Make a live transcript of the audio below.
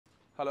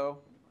Hello.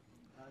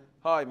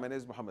 Hi, my name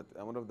is Mohammed.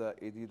 I'm one of the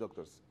AD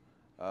doctors.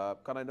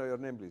 Can I know your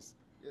name, please?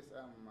 Yes,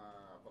 I'm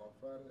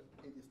Abdulghaffar,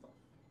 AD staff.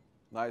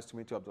 Nice to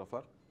meet you,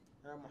 Abdulghaffar.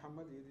 I'm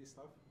Muhammad, AD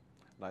staff.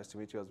 Nice to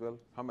meet you as well.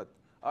 Mohammed,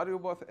 are you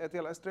both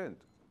ATLS trained?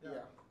 Yeah.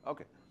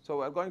 Okay. So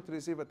we're going to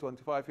receive a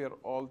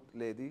 25-year-old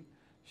lady.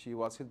 She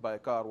was hit by a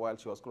car while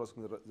she was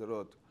crossing the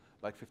road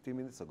like 15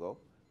 minutes ago.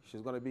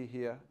 She's going to be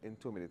here in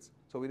 2 minutes.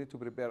 So we need to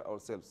prepare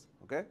ourselves,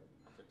 okay?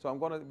 So I'm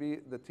going to be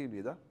the team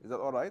leader. Is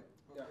that all right?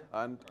 Yeah.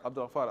 And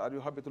Abdulghaffar, are you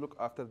happy to look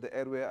after the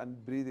airway and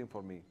breathing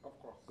for me? Of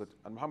course. Good.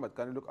 And Mohammed,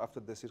 can you look after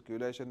the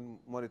circulation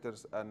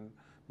monitors and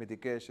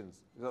medications?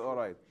 Is that all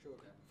right? Sure.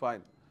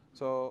 Fine.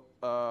 So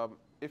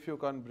if you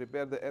can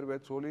prepare the airway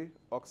truly,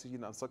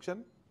 oxygen and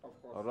suction,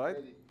 Of course. all right?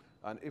 Ready.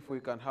 And if we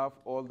can have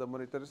all the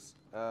monitors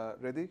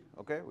ready,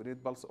 okay? We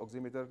need pulse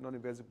oximeter,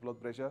 non-invasive blood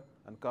pressure,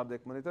 and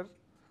cardiac monitor.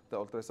 The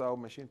ultrasound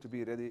machine to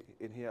be ready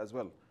in here as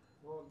well.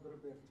 All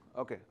prepared.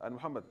 Okay. And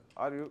Mohammed,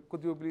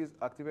 could you please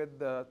activate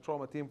the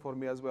trauma team for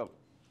me as well?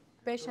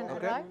 Patient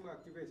Okay. arrive.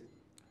 Activated.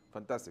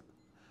 Fantastic.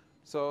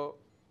 So,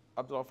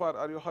 Abdulghaffar,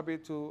 are you happy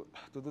to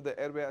do the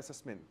airway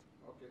assessment?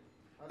 Okay.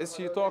 Is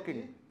she Hello, talking?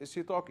 AD? Is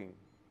she talking?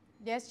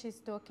 Yes, she's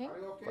talking. Are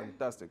you okay?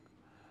 Fantastic.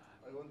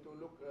 I want to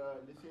look,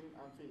 listen,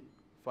 and feel.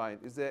 Fine.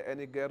 Is there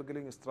any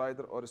gurgling,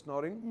 stridor, or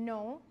snoring?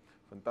 No.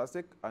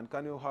 Fantastic. And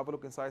can you have a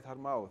look inside her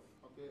mouth?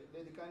 Okay.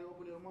 Lady, can you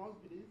open your mouth,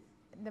 please?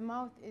 The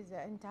mouth is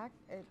intact,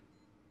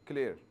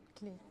 Clear.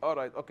 clear. All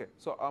right. Okay.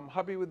 So I'm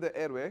happy with the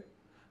airway.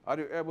 Are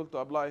you able to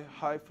apply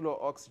high flow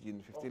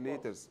oxygen, 50 Of course.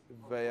 liters,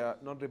 via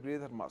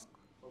non-rebreather mask?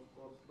 Of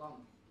course,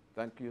 done.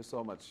 Thank you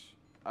so much.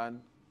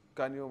 And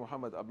can you,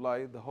 Mohammed,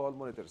 apply the whole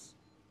monitors?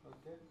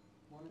 Okay.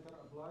 Monitor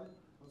applied.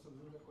 Also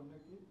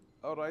connected.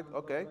 All right. And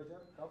Okay. blood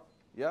pressure, cuff,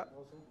 Yeah.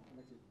 also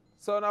connected.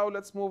 So now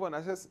let's move and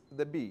assess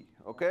the B.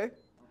 Okay.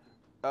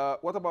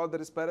 What about the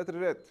respiratory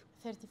rate?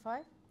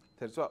 35.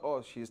 35.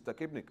 Oh, she's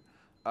tachypnic.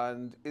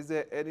 And is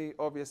there any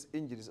obvious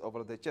injuries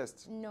over the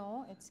chest?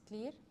 No, it's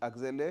clear.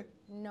 Axilla?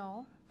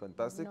 No.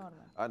 Fantastic. Normal.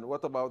 And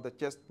what about the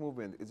chest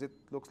movement? Is it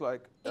looks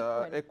like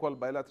Equal. equal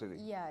bilaterally?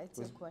 Yeah, it's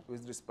with, equal.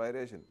 with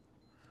respiration.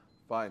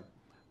 Fine.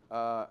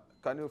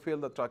 Can you feel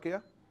the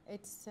trachea?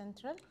 It's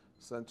central.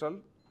 Central.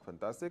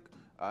 Fantastic.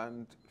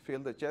 And feel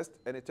the chest?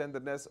 Any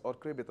tenderness or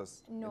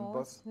crepitus? in No,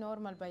 both? it's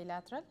normal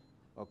bilateral.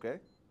 Okay.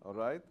 All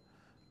right.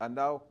 And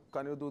now,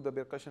 can you do the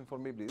percussion for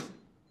me, please?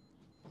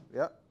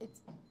 Yeah.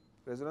 It's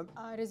Resonant.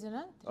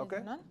 resonant, Okay.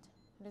 resonant,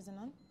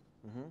 resonant,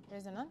 Mm-hmm.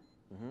 resonant,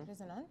 Mm-hmm.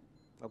 resonant.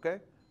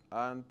 Okay.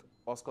 And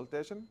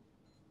auscultation.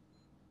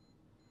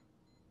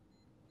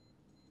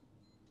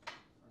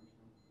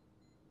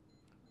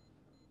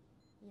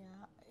 Yeah.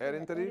 Air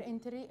entry? Air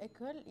entry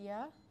equal,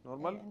 yeah.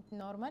 Normal?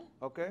 Normal.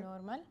 Okay.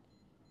 Normal.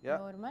 Yeah.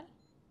 Normal.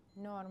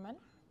 Normal.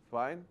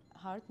 Fine.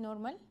 Heart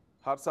normal.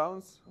 Heart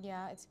sounds.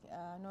 Yeah, it's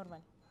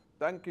normal.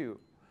 Thank you.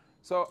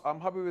 So I'm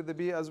happy with the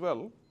B as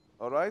well.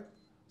 All right.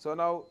 So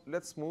now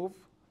let's move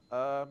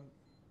to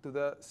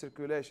the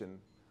circulation.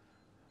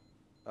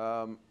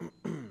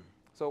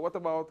 So what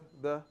about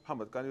the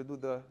Hamad? Can you do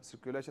the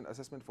circulation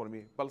assessment for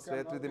me? Pulse Can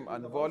rate, I rhythm, take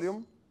and the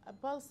volume.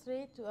 Pulse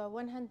rate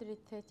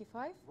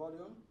 135.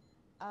 Volume,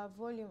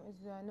 Volume is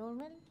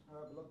normal.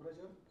 blood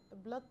pressure.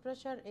 Blood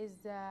pressure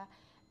is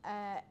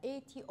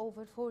 80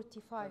 over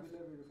 45.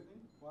 Capillary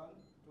refilling. 1,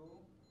 2,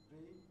 3,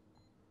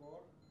 4.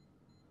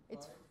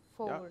 It's five.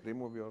 4. Yeah.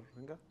 Remove your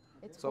finger.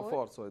 It's So 4.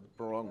 4. So it's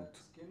prolonged.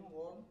 Skin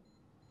warm.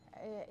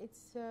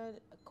 It's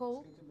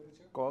cold. Skin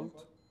temperature. Cold.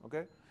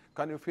 Okay.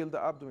 Can you feel the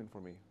abdomen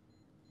for me?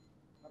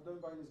 Abdomen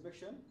by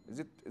inspection. Is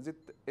it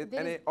There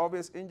any is-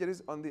 obvious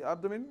injuries on the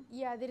abdomen?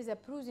 Yeah, there is a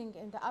bruising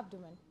in the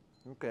abdomen.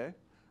 Okay.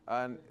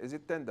 And is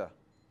it tender?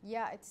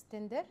 Yeah, it's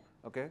tender.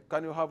 Okay.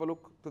 Can you have a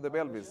look to the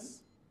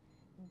pelvis?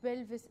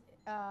 Pelvis,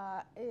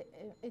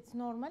 it's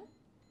normal.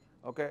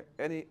 Okay.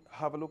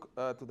 Have a look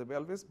to the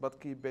pelvis, but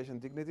keep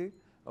patient dignity.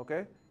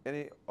 Okay.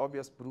 Any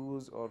obvious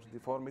bruise or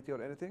deformity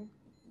or anything?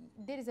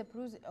 There is a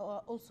bruise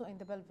also in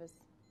the pelvis.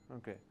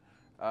 Okay.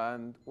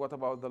 And what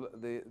about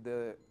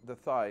the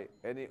thigh?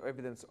 Any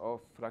evidence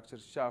of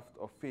fractured shaft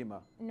of femur?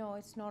 No,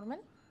 it's normal.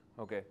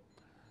 Okay.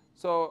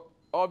 So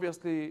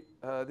obviously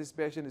this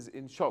patient is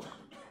in shock.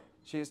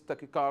 She is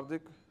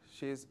tachycardic.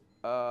 She is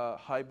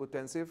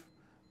hypotensive,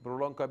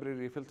 prolonged capillary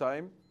refill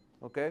time.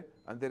 Okay.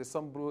 And there is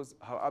some bruise.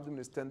 Her abdomen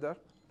is tender,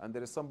 and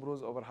there is some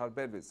bruise over her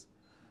pelvis.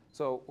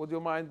 So would you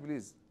mind,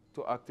 please,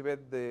 to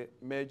activate the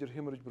major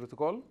hemorrhage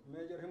protocol?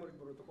 Major hemorrhage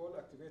protocol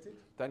activated.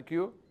 Thank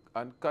you.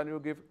 And can you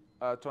give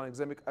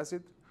tranexamic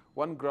acid,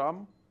 1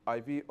 gram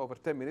IV over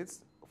 10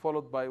 minutes,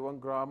 followed by 1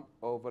 gram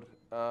over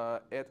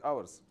 8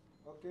 hours?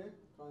 Okay.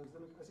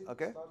 Tranexamic acid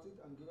Okay. started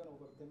and given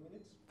over 10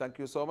 minutes. Thank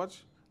you so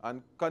much.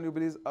 And can you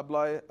please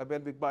apply a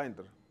pelvic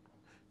binder?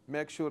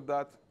 Make sure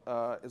that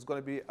it's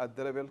going to be at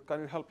the level.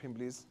 Can you help him,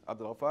 please,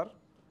 Abdulghaffar?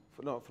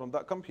 No, from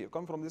that, come here.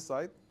 Come from this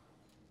side.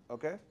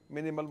 Okay.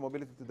 Minimal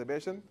mobility to the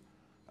patient.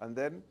 And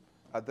then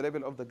at the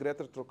level of the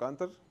greater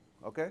trochanter.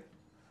 Okay.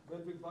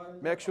 Pelvic binder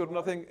Make sure applied.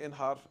 nothing in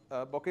her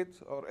pocket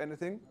or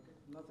anything.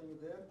 Okay. Nothing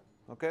there.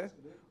 Okay. That's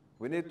great.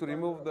 We need to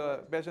remove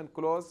the patient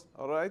clothes,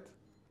 all right?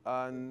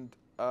 And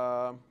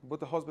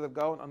put a hospital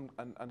gown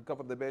and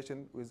cover the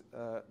patient with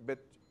bed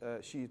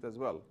sheet as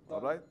well.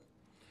 All right?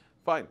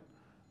 Fine.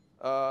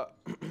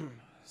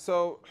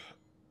 So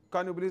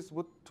can you please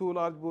put 2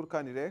 large bore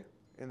cannulae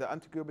in the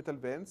antecubital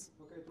veins?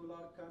 Okay, 2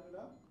 large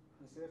cannula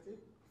inserted.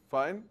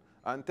 Fine.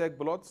 And take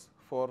bloods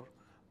for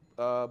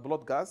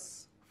blood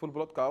gas, full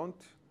blood count,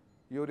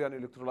 urea and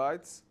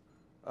electrolytes,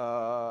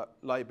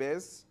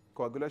 lipase,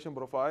 coagulation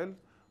profile,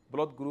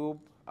 blood group,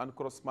 and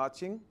cross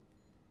matching.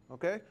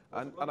 Okay,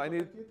 and I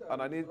need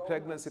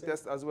pregnancy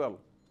test as well.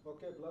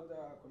 Okay, blood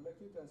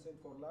collected and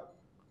sent for lab.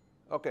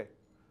 Okay,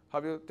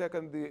 have you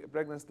taken the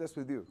pregnancy test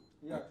with you?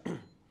 Yeah.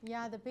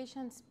 Yeah, the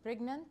patient's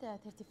pregnant,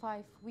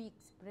 35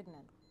 weeks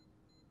pregnant.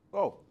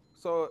 Oh,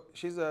 so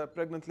she's a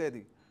pregnant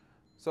lady.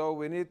 So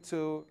we need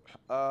to,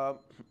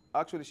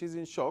 actually she's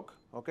in shock,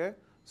 okay?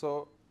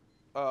 So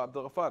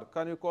Abdul Ghaffar,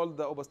 can you call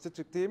the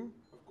obstetric team?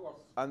 Of course.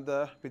 And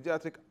the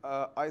pediatric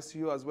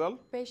ICU as well?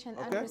 Patient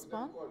Okay.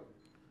 unresponsive.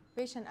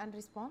 Patient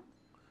unresponsive.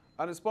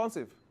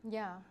 Unresponsive.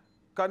 Yeah.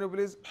 Can you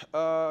please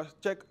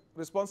check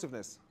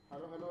responsiveness?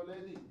 Hello, hello,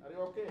 lady. Are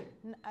you okay?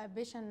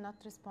 Patient not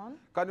respond.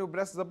 Can you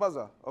press the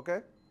buzzer,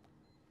 okay?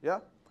 Yeah?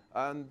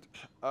 And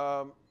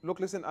look,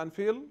 listen, and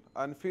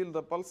feel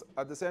the pulse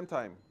at the same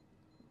time.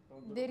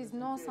 There is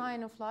no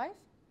sign of life.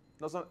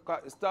 No,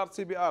 start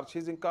CPR,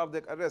 she's in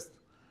cardiac arrest.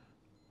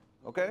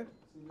 Okay?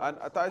 And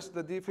attach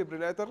the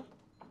defibrillator,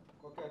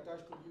 Okay,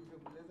 attached to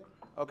defibrillator.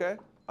 okay?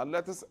 And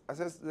let us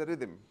assess the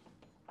rhythm.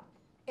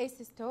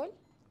 Asystole.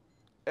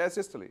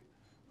 Asystole.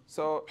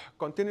 So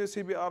continue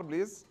CPR,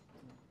 please.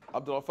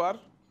 Abdul Ghaffar,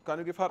 can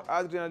you give her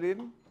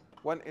adrenaline,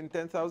 1 in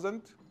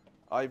 10,000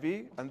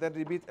 IV, and then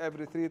repeat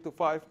every 3 to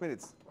 5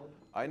 minutes.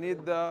 I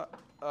need the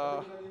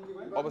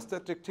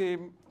obstetric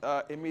team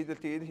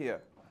immediately in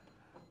here.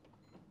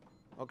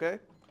 Okay?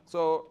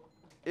 So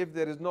if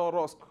there is no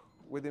ROSC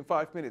within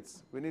 5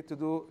 minutes, we need to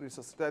do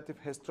resuscitative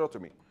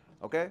hysterotomy.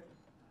 Okay?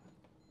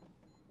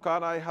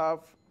 Can I have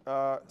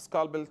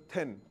scalpel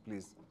 10,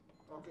 please?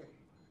 Okay.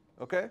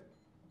 Okay?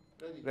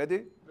 Ready.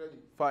 Ready? Ready.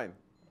 Fine.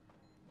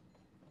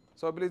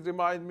 So please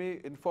remind me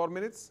in 4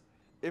 minutes,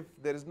 if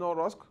there is no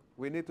ROSC,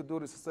 we need to do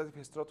resuscitative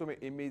hysterotomy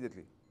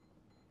immediately.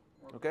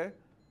 Okay?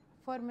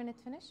 4 minute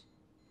finish.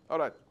 All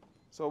right.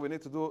 So we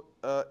need to do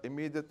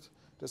immediate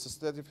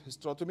resuscitative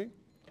hysterotomy.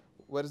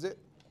 Where is it?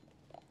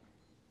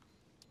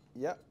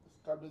 Yeah.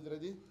 Scalpel is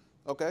ready.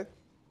 Okay.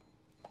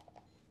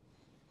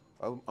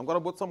 I'm going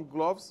to put some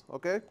gloves,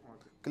 okay?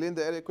 Clean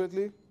the area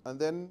quickly, and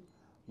then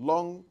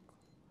long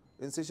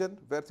incision,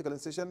 vertical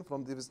incision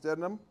from the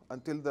sternum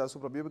until the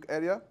suprapubic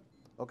area,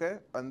 okay?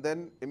 And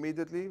then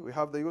immediately we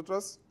have the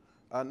uterus,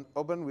 and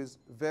open with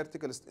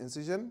vertical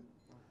incision,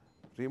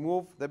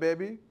 remove the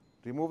baby,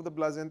 remove the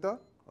placenta,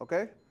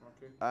 okay?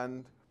 Okay.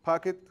 And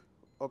pack it,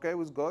 okay,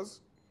 with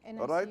gauze, And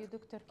all I right? see you,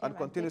 doctor, And came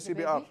continue take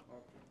the CPR. baby.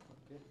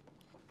 Okay.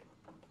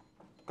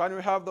 Can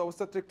we have the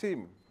obstetric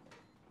team?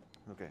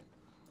 Okay.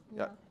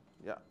 Yeah.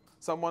 Yeah.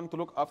 Someone to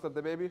look after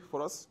the baby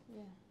for us?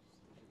 Yeah.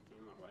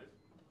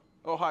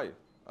 Oh, hi.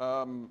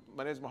 My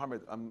name is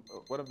Mohammed. I'm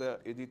one of the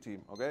AD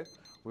team, okay?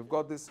 We've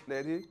got this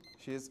lady.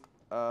 She's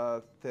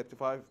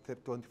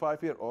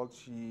 25-year-old.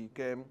 She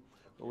came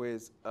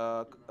with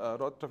a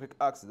road traffic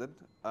accident,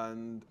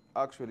 and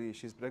actually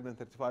she's pregnant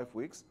 35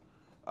 weeks.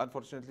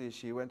 Unfortunately,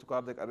 she went to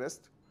cardiac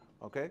arrest,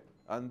 okay?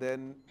 And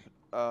then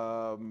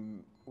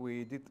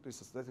we did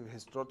resuscitative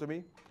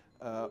hysterotomy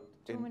at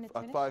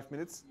 5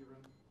 minutes,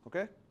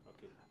 okay?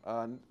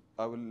 And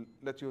I will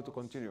let you to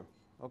continue,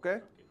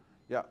 okay?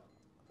 Yeah.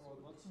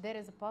 There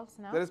is a pulse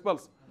now. There is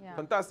pulse. Yeah.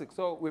 Fantastic.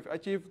 So we've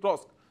achieved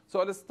ROSC.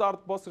 So let's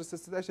start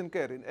post-resuscitation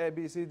care in A,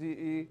 B, C, D,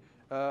 E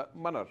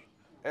manner.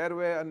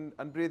 Airway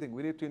and breathing.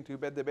 We need to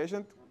intubate the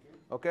patient.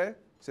 Okay?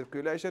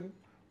 Circulation.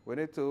 We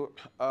need to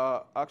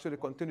actually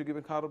continue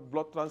giving her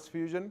blood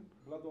transfusion.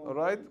 All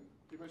right?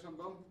 Intubation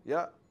done.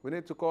 Yeah. We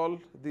need to call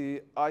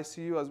the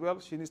ICU as well.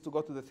 She needs to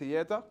go to the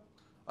theater.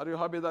 Are you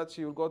happy that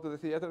she will go to the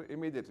theater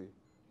immediately?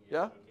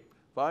 Yeah?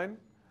 Fine.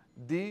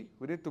 D,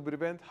 we need to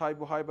prevent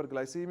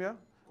hyperglycemia.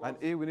 And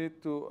E, we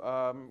need to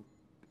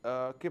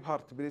keep her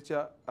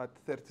temperature at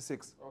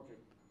 36. Okay.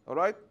 All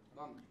right?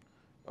 Done.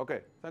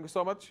 Okay, thank you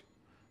so much.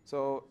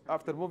 So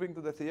after moving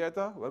to the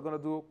theater, we're going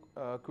to do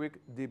a quick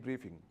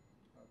debriefing.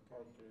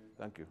 Okay.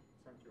 Thank you.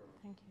 Thank you.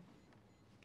 Thank you.